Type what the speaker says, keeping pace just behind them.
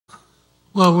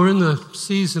Well, we're in the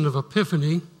season of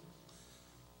Epiphany,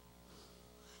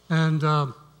 and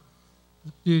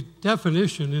the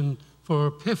definition for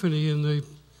Epiphany in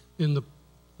the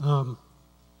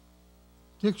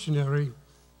dictionary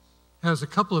has a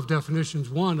couple of definitions.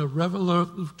 One, a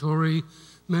revelatory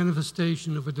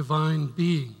manifestation of a divine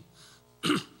being,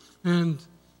 and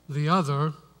the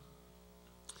other,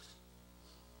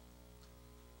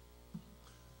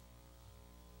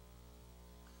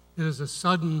 it is a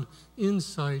sudden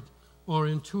insight or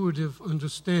intuitive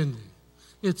understanding.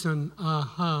 It's an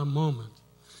aha moment.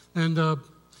 And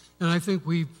I think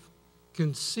we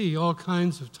can see all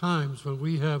kinds of times when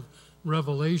we have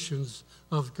revelations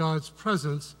of God's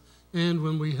presence and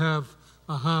when we have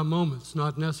aha moments,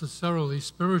 not necessarily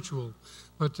spiritual.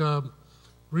 But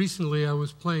recently I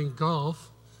was playing golf,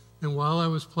 and while I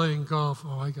was playing golf,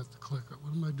 I got the clicker.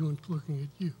 What am I doing looking at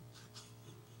you?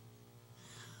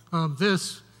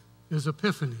 This is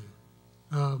Epiphany.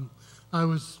 I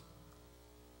was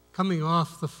coming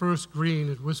off the first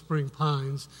green at Whispering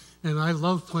Pines, and I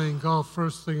love playing golf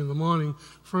first thing in the morning,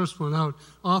 first one out.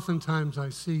 Oftentimes I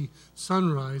see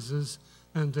sunrises,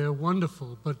 and they're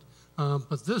wonderful, but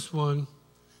this one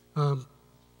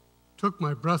took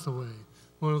my breath away.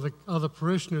 One of the other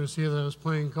parishioners here that I was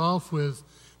playing golf with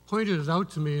pointed it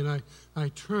out to me, and I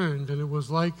turned, and it was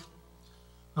like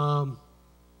the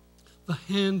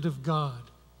hand of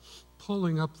God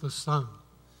pulling up the sun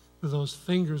with those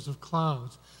fingers of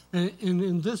clouds. And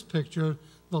in this picture,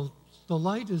 the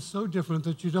light is so different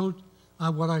that you don't,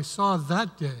 what I saw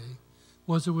that day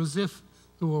was it was as if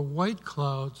there were white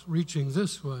clouds reaching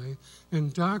this way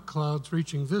and dark clouds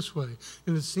reaching this way.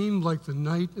 And it seemed like the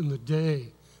night and the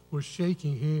day were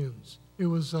shaking hands. It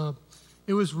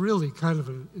was really kind of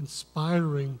an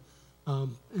inspiring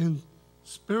and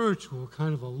spiritual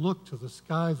kind of a look to the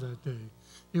sky that day.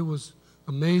 It was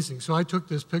amazing. So I took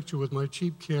this picture with my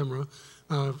cheap camera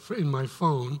in my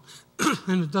phone,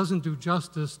 and it doesn't do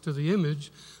justice to the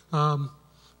image,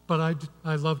 but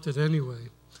I loved it anyway.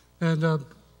 And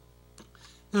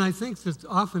I think that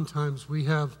oftentimes we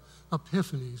have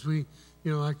epiphanies.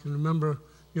 I can remember,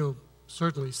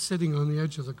 certainly sitting on the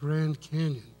edge of the Grand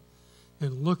Canyon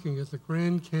and looking at the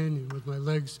Grand Canyon with my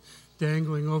legs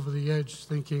dangling over the edge,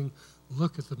 thinking,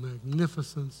 look at the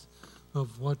magnificence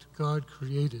of what God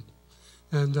created.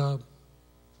 And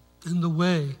in the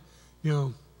way,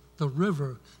 the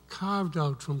river carved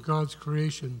out from God's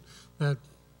creation that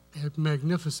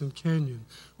magnificent canyon.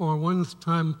 Or one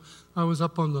time I was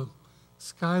up on the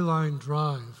Skyline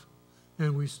Drive,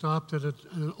 and we stopped at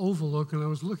an overlook, and I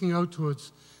was looking out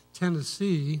towards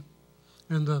Tennessee,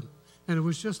 and it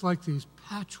was just like these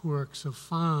patchworks of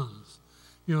farms,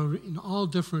 in all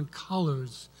different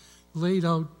colors, laid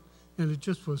out, and it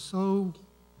just was so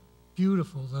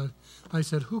beautiful that I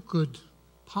said, who could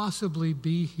possibly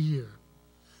be here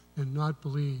and not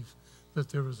believe that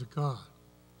there is a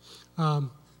God?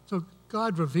 So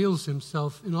God reveals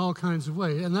himself in all kinds of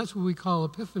ways, and that's what we call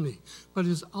Epiphany. But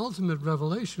his ultimate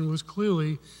revelation was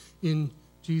clearly in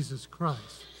Jesus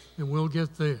Christ, and we'll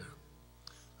get there.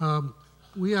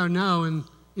 We are now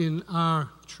in our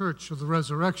Church of the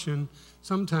Resurrection.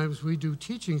 Sometimes we do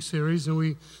teaching series, and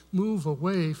we move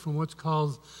away from what's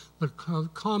called the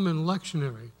common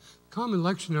lectionary. Common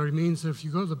lectionary means that if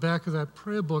you go to the back of that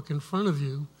prayer book in front of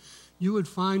you, you would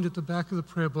find at the back of the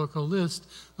prayer book a list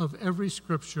of every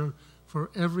scripture for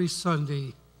every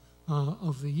Sunday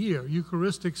of the year.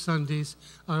 Eucharistic Sundays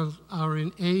are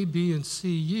in A, B, and C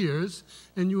years,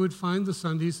 and you would find the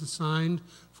Sundays assigned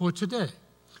for today.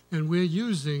 And we're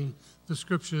using the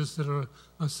scriptures that are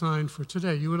assigned for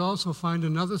today. You would also find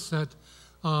another set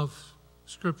of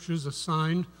scriptures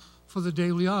assigned for the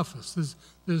daily office.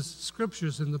 There's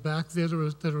scriptures in the back that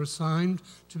are assigned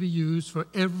to be used for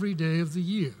every day of the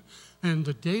year. And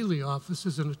the daily office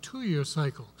is in a 2-year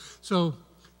cycle. So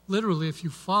literally, if you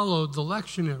followed the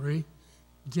lectionary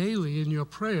daily in your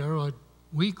prayer or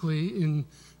weekly in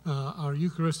our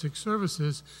Eucharistic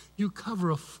services, you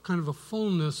cover kind of a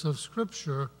fullness of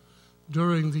Scripture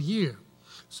during the year.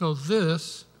 So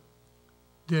this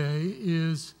day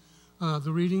is,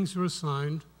 the readings are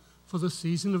assigned for the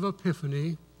season of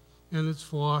Epiphany, and it's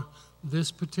for this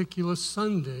particular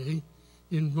Sunday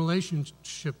in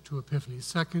relationship to Epiphany,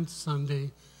 second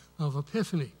Sunday of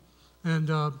Epiphany. And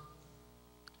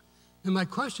my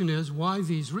question is, why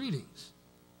these readings?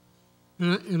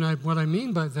 What I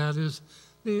mean by that is,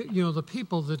 the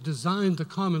people that designed the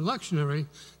common lectionary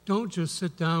don't just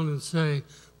sit down and say,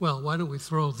 well, why don't we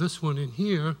throw this one in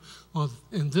here,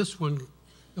 and this one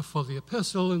for the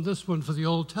epistle, and this one for the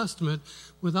Old Testament,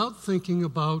 without thinking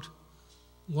about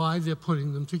why they're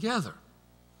putting them together.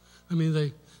 I mean,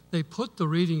 they put the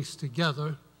readings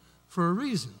together for a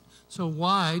reason. So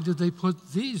why did they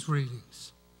put these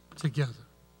readings together?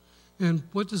 And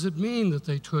what does it mean that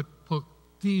they put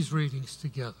these readings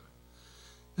together?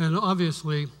 And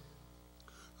obviously,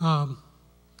 one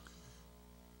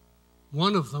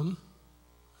of them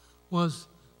was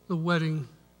the wedding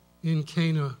in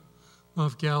Cana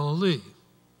of Galilee.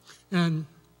 And,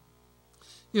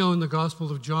 in the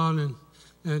Gospel of John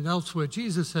and elsewhere,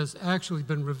 Jesus has actually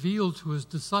been revealed to his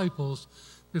disciples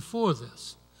before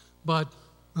this. But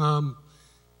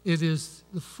it is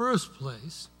the first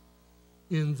place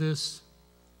in this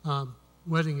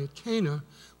wedding at Cana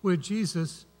where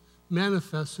Jesus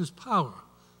manifests his power.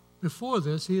 Before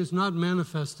this, he has not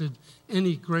manifested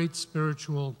any great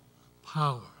spiritual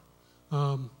power.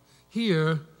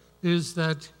 Here is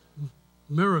that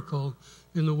miracle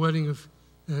in the wedding of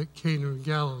Cana in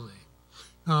Galilee.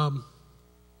 And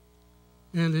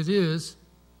it is,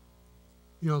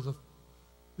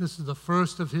 this is the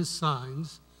first of his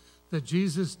signs that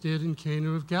Jesus did in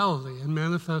Cana of Galilee and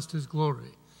manifest his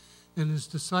glory. And his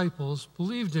disciples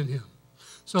believed in him.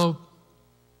 So,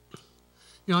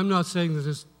 I'm not saying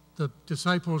that the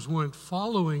disciples weren't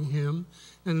following him,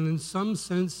 and in some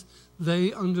sense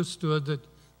they understood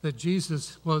that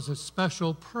Jesus was a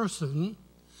special person,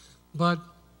 but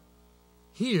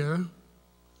here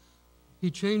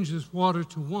he changes water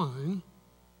to wine,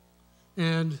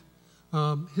 and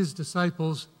his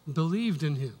disciples believed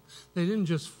in him. They didn't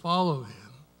just follow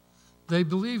him, they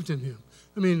believed in him.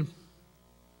 I mean,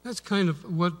 that's kind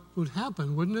of what would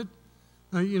happen, wouldn't it?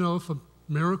 If a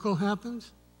miracle happened,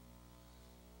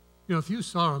 if you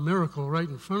saw a miracle right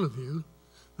in front of you,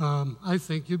 I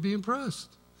think you'd be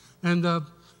impressed. And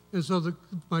so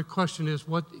my question is,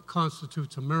 what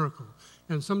constitutes a miracle?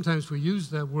 And sometimes we use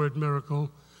that word miracle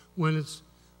when it's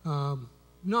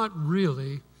not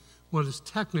really what is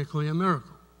technically a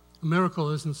miracle. A miracle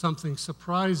isn't something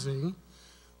surprising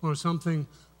or something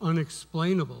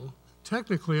unexplainable.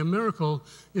 Technically, a miracle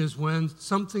is when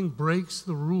something breaks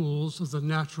the rules of the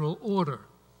natural order.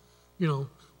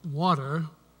 Water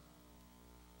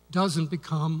doesn't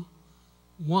become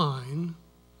wine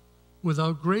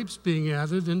without grapes being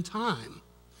added in time.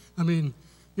 I mean,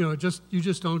 you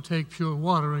just don't take pure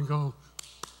water and go,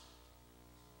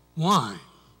 wine.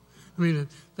 I mean,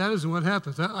 that isn't what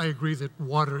happens. I agree that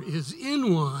water is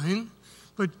in wine,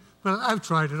 but I've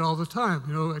tried it all the time.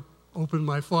 I open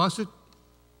my faucet,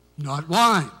 not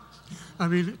wine. I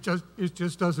mean, it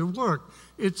just doesn't work.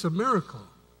 It's a miracle.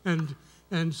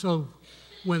 And so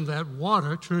when that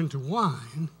water turned to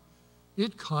wine,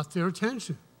 it caught their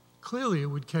attention. Clearly, it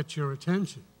would catch your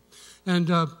attention.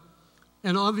 And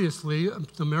obviously,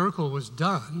 the miracle was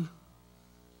done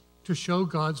to show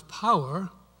God's power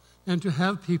and to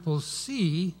have people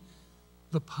see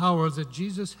the power that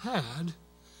Jesus had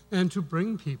and to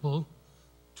bring people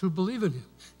to believe in him.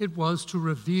 It was to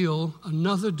reveal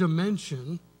another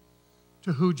dimension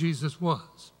to who Jesus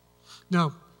was.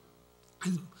 Now,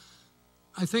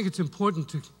 I think it's important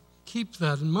to keep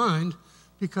that in mind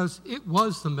because it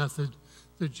was the method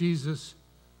that Jesus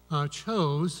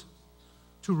chose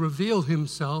to reveal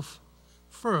himself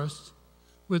first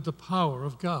with the power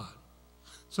of God.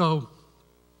 So,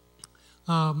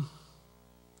 now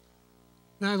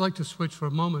I'd like to switch for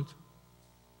a moment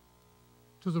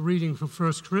to the reading from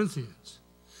 1 Corinthians,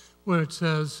 where it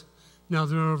says, "Now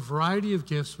there are a variety of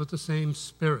gifts but the same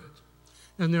Spirit,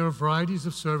 and there are varieties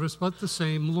of service but the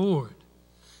same Lord,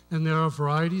 and there are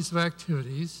varieties of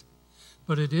activities,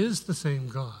 but it is the same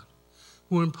God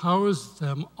who empowers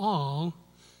them all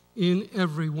in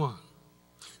every one."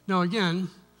 Now again,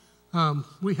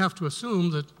 we have to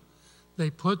assume that they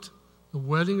put the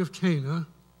wedding of Cana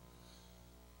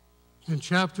and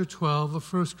chapter 12 of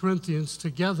 1 Corinthians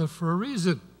together for a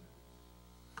reason.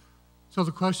 So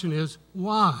the question is,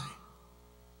 why?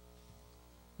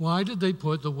 Why did they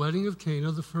put the wedding of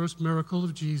Cana, the first miracle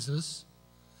of Jesus,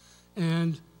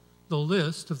 and the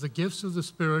list of the gifts of the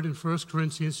Spirit in 1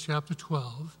 Corinthians chapter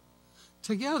 12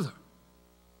 together?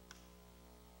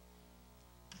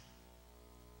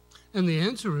 And the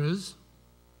answer is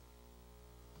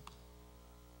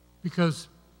because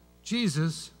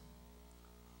Jesus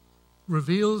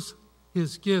reveals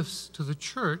his gifts to the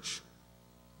church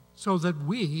so that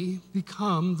we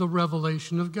become the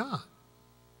revelation of God.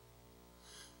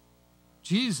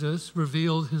 Jesus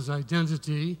revealed his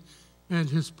identity and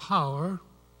his power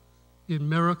in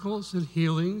miracles and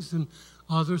healings and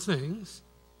other things,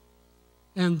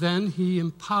 and then he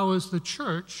empowers the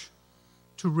church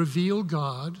to reveal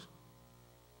God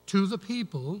to the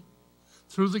people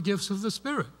through the gifts of the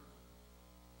Spirit.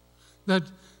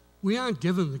 That we aren't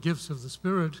given the gifts of the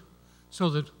Spirit so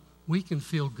that we can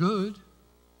feel good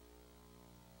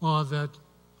or that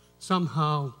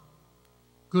somehow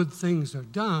good things are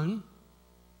done.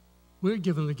 We're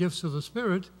given the gifts of the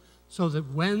Spirit so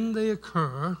that when they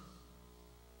occur,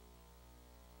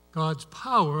 God's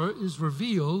power is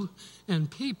revealed and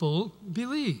people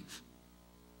believe.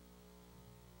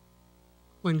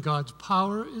 When God's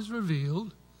power is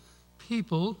revealed,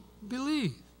 people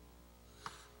believe.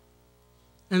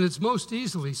 And it's most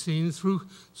easily seen through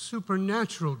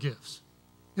supernatural gifts.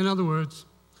 In other words,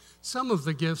 some of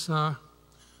the gifts are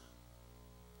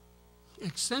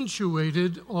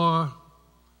accentuated or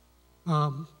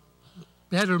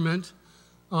betterment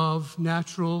of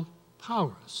natural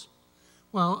powers,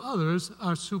 while others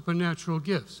are supernatural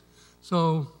gifts.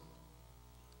 So,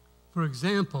 for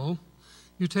example,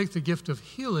 you take the gift of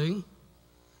healing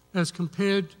as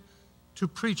compared to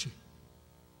preaching.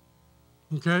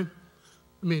 Okay?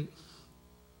 I mean,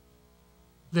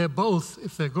 they're both,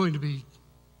 if they're going to be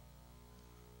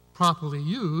properly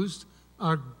used,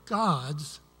 are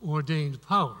God's ordained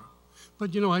power.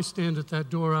 But, you know, I stand at that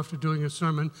door after doing a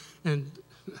sermon, and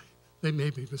they may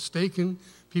be mistaken.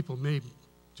 People may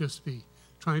just be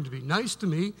trying to be nice to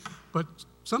me, but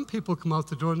some people come out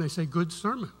the door and they say, good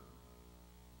sermon.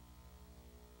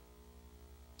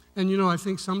 And, you know, I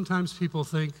think sometimes people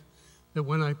think that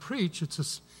when I preach,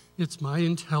 it's my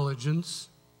intelligence,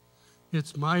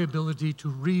 it's my ability to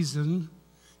reason,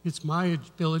 it's my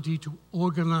ability to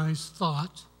organize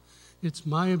thought, it's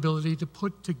my ability to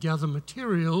put together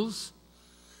materials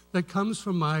that comes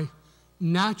from my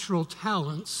natural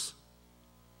talents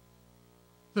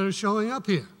that are showing up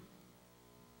here.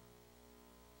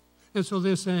 And so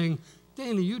they're saying,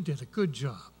 Danny, you did a good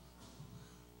job.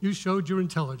 You showed your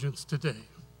intelligence today.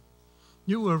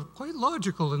 You were quite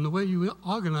logical in the way you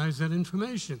organized that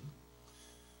information.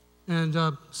 And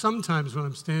sometimes when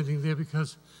I'm standing there,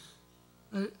 because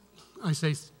I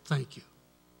say thank you.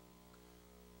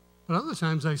 But other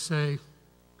times I say,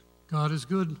 God is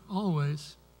good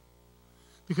always.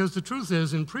 Because the truth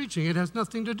is, in preaching, it has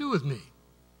nothing to do with me.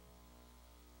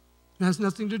 It has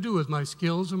nothing to do with my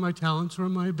skills or my talents or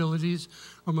my abilities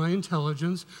or my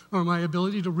intelligence or my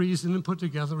ability to reason and put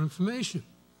together information.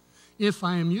 If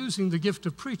I am using the gift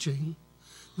of preaching,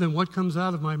 then what comes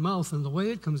out of my mouth and the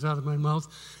way it comes out of my mouth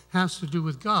has to do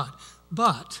with God.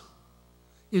 But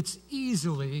it's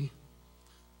easily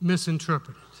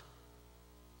misinterpreted.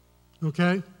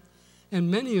 Okay?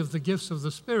 And many of the gifts of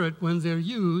the Spirit, when they're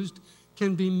used,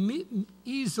 can be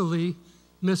easily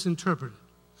misinterpreted.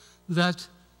 That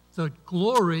the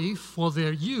glory for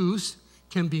their use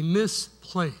can be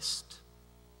misplaced.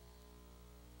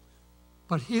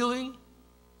 But healing,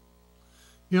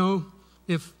 you know,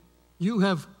 if you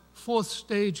have 4th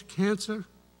stage cancer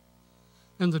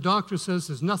and the doctor says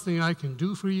there's nothing I can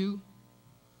do for you,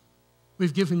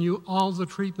 we've given you all the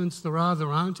treatments there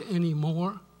aren't any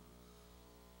more,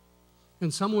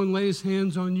 and someone lays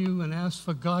hands on you and asks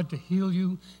for God to heal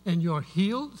you and you're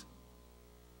healed,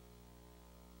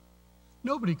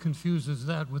 nobody confuses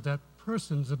that with that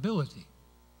person's ability.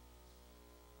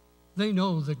 They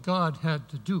know that God had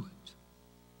to do it.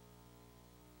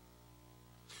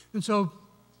 And so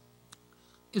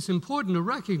it's important to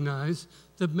recognize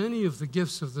that many of the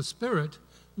gifts of the Spirit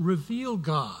reveal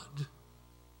God,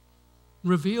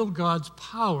 reveal God's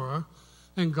power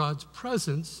and God's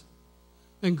presence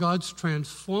and God's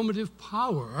transformative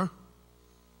power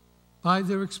by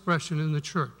their expression in the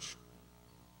church.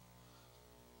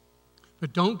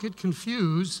 But don't get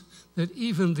confused that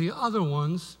even the other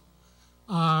ones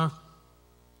are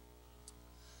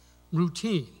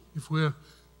routine.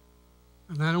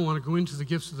 And I don't want to go into the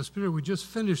gifts of the Spirit, we just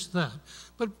finished that.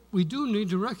 But we do need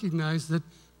to recognize that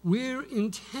we're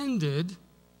intended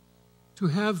to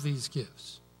have these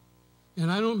gifts.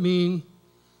 And I don't mean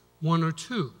one or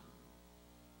two.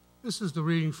 This is the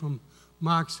reading from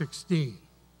Mark 16.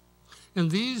 And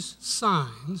these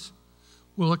signs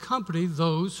will accompany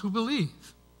those who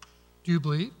believe. Do you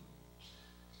believe?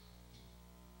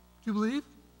 Do you believe?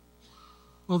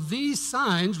 Well, these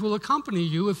signs will accompany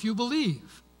you if you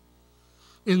believe.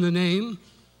 In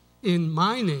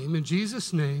my name, in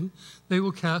Jesus' name, they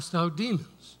will cast out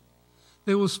demons.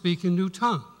 They will speak in new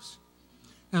tongues.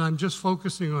 And I'm just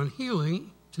focusing on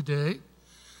healing today.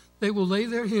 They will lay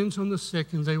their hands on the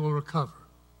sick and they will recover.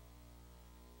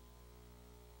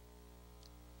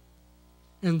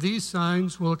 And these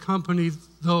signs will accompany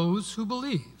those who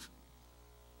believe.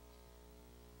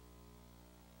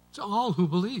 It's all who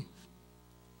believe.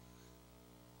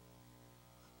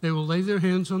 They will lay their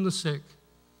hands on the sick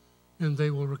and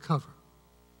they will recover.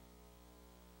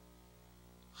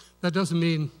 That doesn't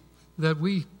mean that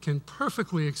we can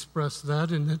perfectly express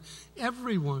that and that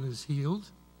everyone is healed.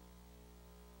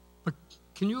 But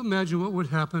can you imagine what would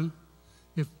happen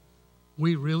if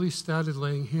we really started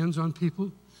laying hands on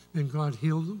people and God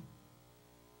healed them?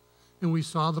 And we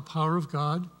saw the power of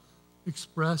God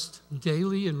expressed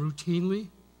daily and routinely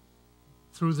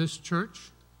through this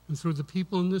church and through the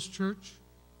people in this church?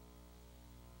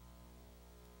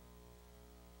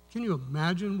 Can you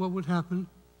imagine what would happen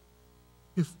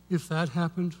if that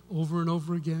happened over and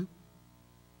over again?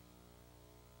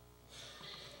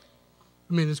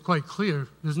 I mean, it's quite clear,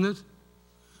 isn't it,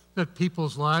 that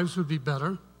people's lives would be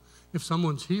better. If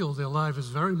someone's healed, their life is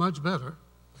very much better.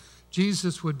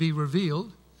 Jesus would be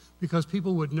revealed because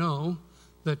people would know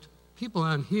that people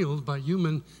aren't healed by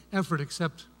human effort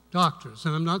except doctors.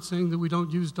 And I'm not saying that we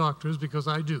don't use doctors, because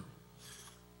I do.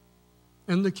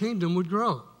 And the kingdom would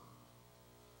grow.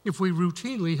 If we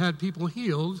routinely had people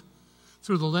healed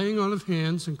through the laying on of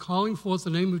hands and calling forth the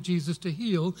name of Jesus to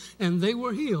heal, and they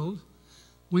were healed,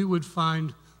 we would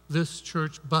find this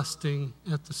church busting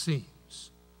at the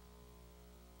seams.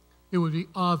 It would be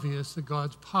obvious that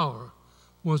God's power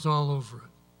was all over it.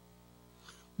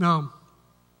 Now,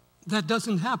 that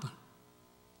doesn't happen.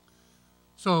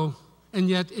 So, and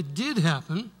yet it did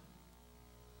happen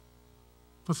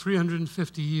for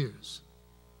 350 years,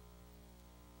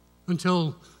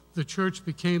 until the church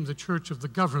became the church of the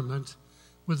government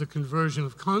with the conversion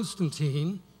of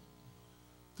Constantine.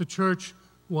 The church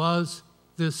was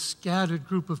this scattered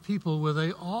group of people where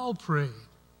they all prayed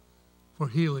for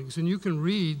healings. And you can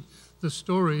read the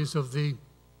stories of the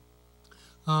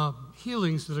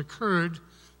healings that occurred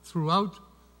throughout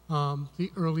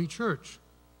the early church.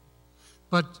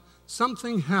 But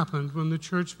something happened when the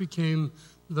church became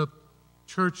the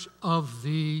church of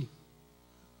the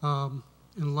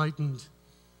enlightened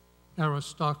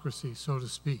aristocracy, so to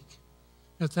speak.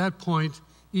 At that point,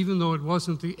 even though it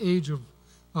wasn't the age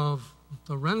of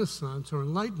the Renaissance or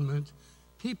Enlightenment,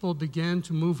 people began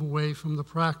to move away from the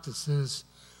practices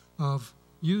of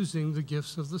using the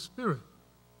gifts of the Spirit.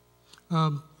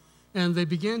 And they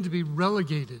began to be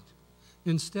relegated.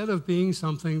 Instead of being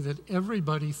something that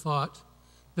everybody thought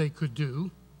they could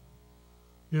do,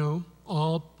 you know,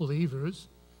 all believers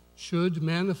should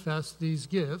manifest these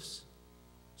gifts.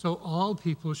 So all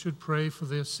people should pray for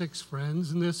their sick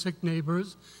friends and their sick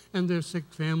neighbors and their sick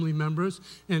family members.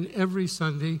 And every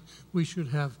Sunday we should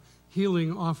have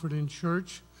healing offered in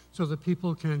church so that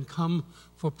people can come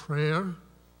for prayer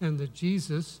and that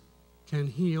Jesus can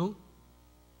heal.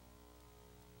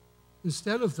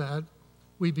 Instead of that,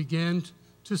 we began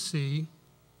to see,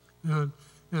 and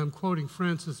I'm quoting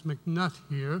Francis McNutt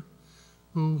here,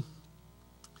 who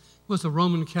was a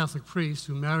Roman Catholic priest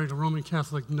who married a Roman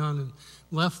Catholic nun and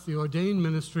left the ordained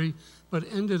ministry, but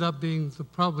ended up being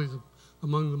probably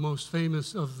among the most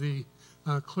famous of the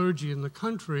clergy in the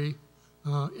country,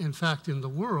 in fact in the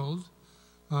world,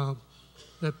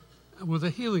 that with a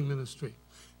healing ministry.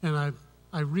 And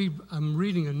I'm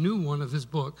reading a new one of his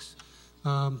books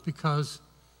because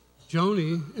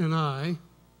Joni and I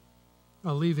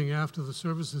are leaving after the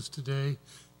services today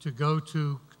to go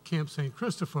to Camp St.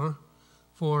 Christopher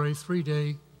for a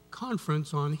 3-day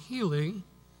conference on healing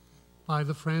by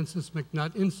the Francis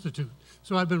McNutt Institute.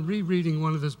 So I've been rereading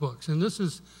one of his books, and this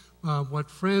is what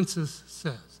Francis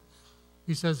says.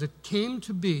 He says, it came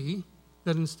to be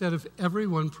that instead of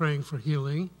everyone praying for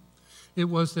healing, it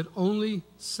was that only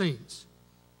saints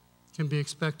can be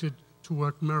expected to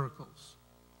work miracles.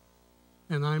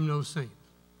 And I'm no saint.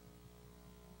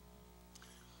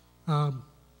 I'm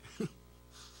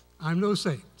no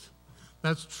saint.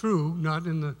 That's true, not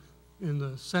in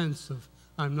the sense of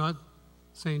I'm not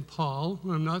St. Paul,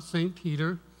 I'm not St.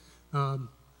 Peter,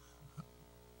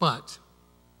 but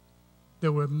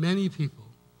there were many people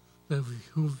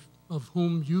of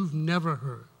whom you've never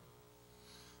heard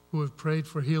who have prayed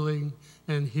for healing,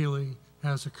 and healing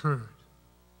has occurred.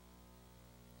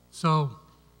 So,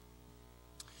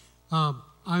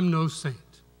 I'm no saint.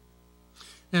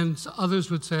 And others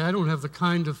would say, I don't have the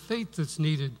kind of faith that's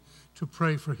needed to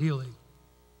pray for healing.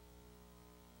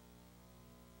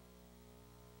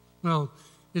 Well,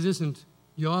 it isn't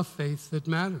your faith that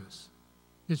matters.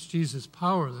 It's Jesus'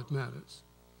 power that matters.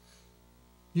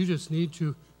 You just need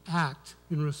to act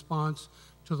in response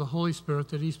to the Holy Spirit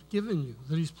that He's given you,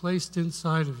 that He's placed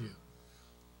inside of you.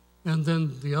 And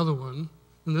then the other one,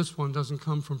 and this one doesn't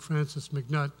come from Francis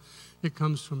McNutt, it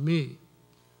comes from me.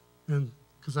 And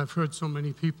because I've heard so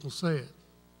many people say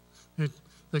it,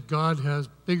 that God has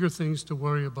bigger things to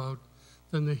worry about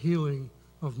than the healing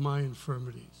of my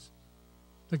infirmities.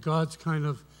 That God's kind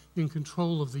of in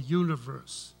control of the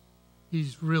universe.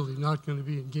 He's really not going to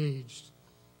be engaged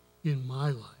in my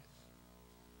life.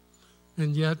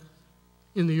 And yet,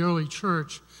 in the early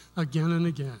church, again and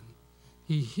again,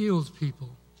 he healed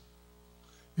people.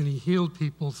 And he healed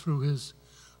people through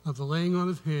the laying on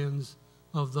of hands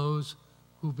of those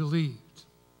who believed.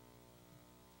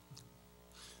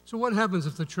 So what happens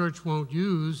if the church won't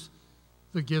use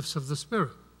the gifts of the Spirit?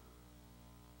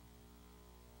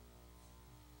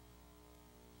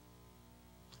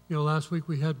 Last week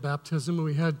we had baptism and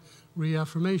we had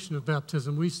reaffirmation of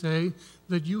baptism. We say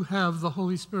that you have the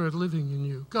Holy Spirit living in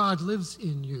you. God lives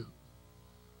in you.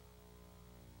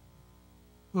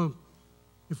 Well,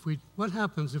 what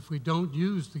happens if we don't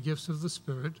use the gifts of the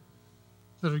Spirit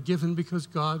that are given because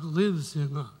God lives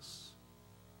in us?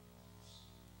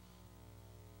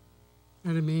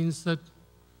 And it means that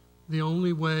the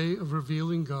only way of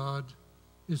revealing God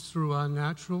is through our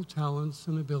natural talents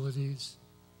and abilities.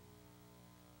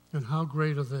 And how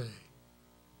great are they?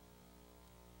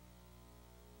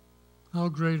 How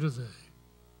great are they?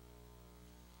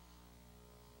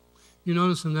 You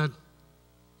notice in that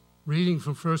reading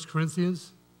from 1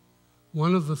 Corinthians,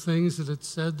 one of the things that it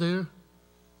said there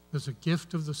as a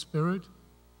gift of the Spirit,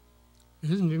 it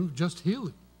isn't even just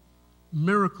healing,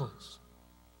 miracles.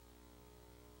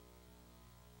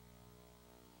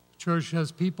 The church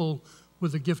has people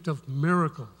with the gift of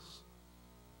miracles,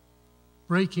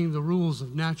 breaking the rules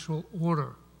of natural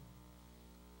order.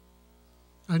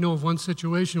 I know of one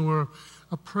situation where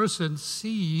a person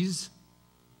sees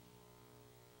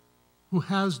who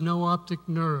has no optic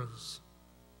nerves,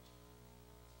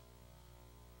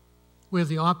 where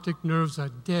the optic nerves are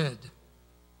dead,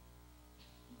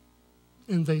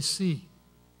 and they see.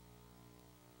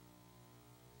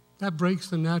 That breaks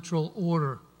the natural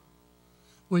order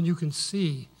when you can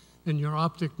see and your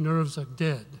optic nerves are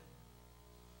dead.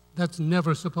 That's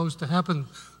never supposed to happen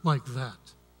like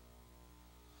that.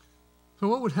 So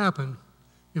what would happen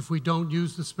if we don't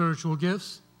use the spiritual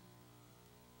gifts?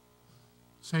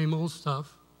 Same old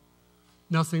stuff.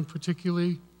 Nothing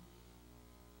particularly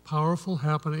powerful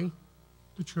happening.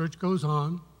 The church goes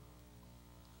on.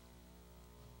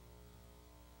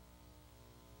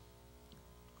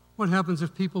 What happens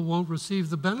if people won't receive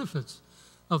the benefits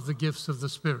of the gifts of the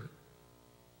Spirit?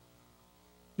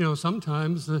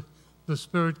 Sometimes the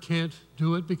Spirit can't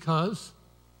do it because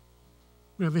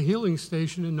we have a healing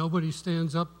station and nobody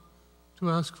stands up to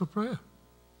ask for prayer.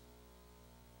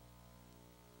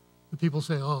 The people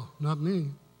say, oh, not me.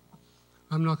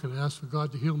 I'm not going to ask for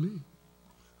God to heal me.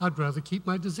 I'd rather keep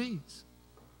my disease.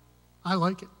 I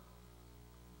like it.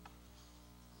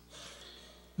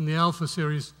 In the Alpha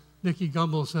series, Nicky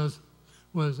Gumbel says,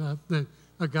 that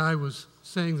a guy was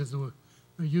saying that they were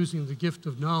using the gift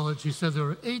of knowledge. He said there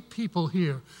are 8 people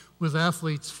here with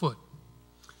athlete's foot.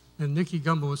 And Nicky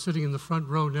Gumbel was sitting in the front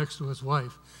row next to his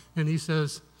wife. And he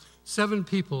says, 7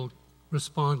 people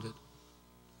responded.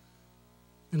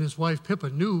 And his wife, Pippa,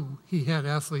 knew he had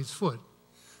athlete's foot,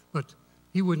 but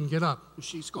he wouldn't get up.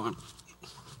 She's gone,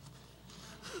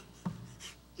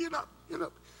 get up, get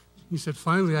up. He said,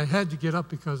 finally, I had to get up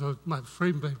because I was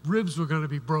afraid my ribs were going to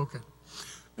be broken.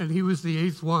 And he was the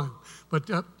 8th one.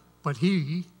 But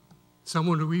he,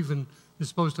 someone who even is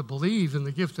supposed to believe in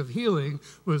the gift of healing,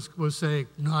 was saying,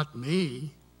 not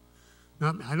me.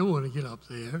 Not me. I don't want to get up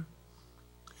there.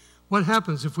 What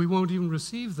happens if we won't even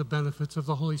receive the benefits of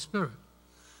the Holy Spirit?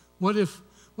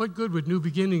 What good would New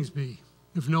Beginnings be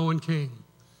if no one came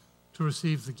to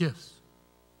receive the gifts?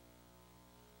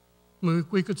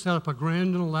 We could set up a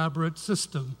grand and elaborate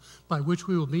system by which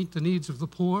we will meet the needs of the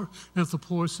poor, and if the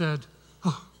poor said,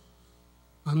 oh,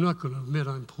 I'm not going to admit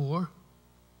I'm poor.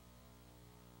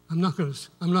 I'm not going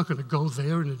to go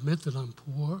there and admit that I'm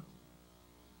poor.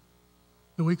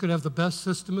 And we could have the best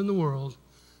system in the world,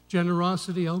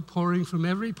 generosity outpouring from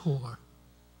every poor.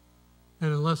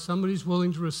 And unless somebody's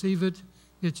willing to receive it,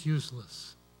 it's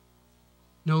useless.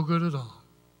 No good at all.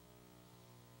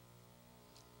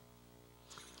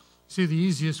 See, the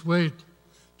easiest way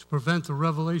to prevent the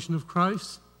revelation of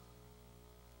Christ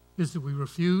is that we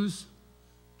refuse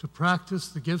to practice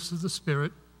the gifts of the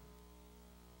Spirit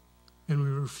and we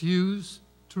refuse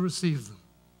to receive them.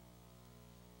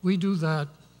 We do that,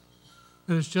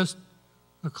 and it's just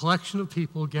a collection of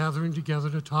people gathering together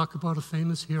to talk about a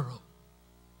famous hero,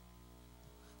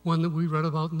 one that we read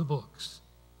about in the books,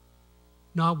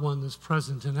 not one that's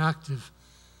present and active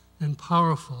and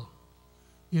powerful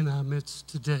in our midst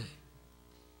today.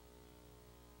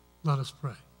 Let us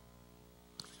pray.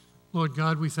 Lord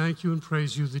God, we thank you and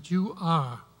praise you that you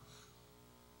are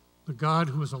the God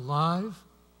who is alive,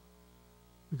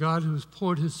 the God who has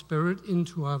poured his Spirit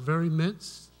into our very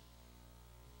midst,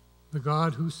 the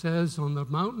God who says on the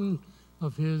mountain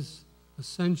of his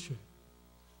ascension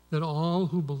that all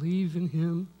who believe in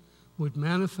him would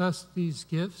manifest these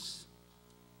gifts.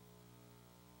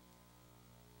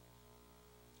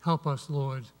 Help us,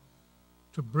 Lord,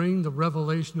 to bring the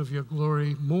revelation of your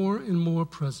glory more and more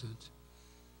present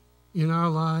in our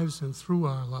lives and through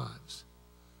our lives,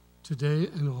 today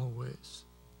and always.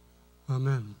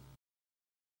 Amen.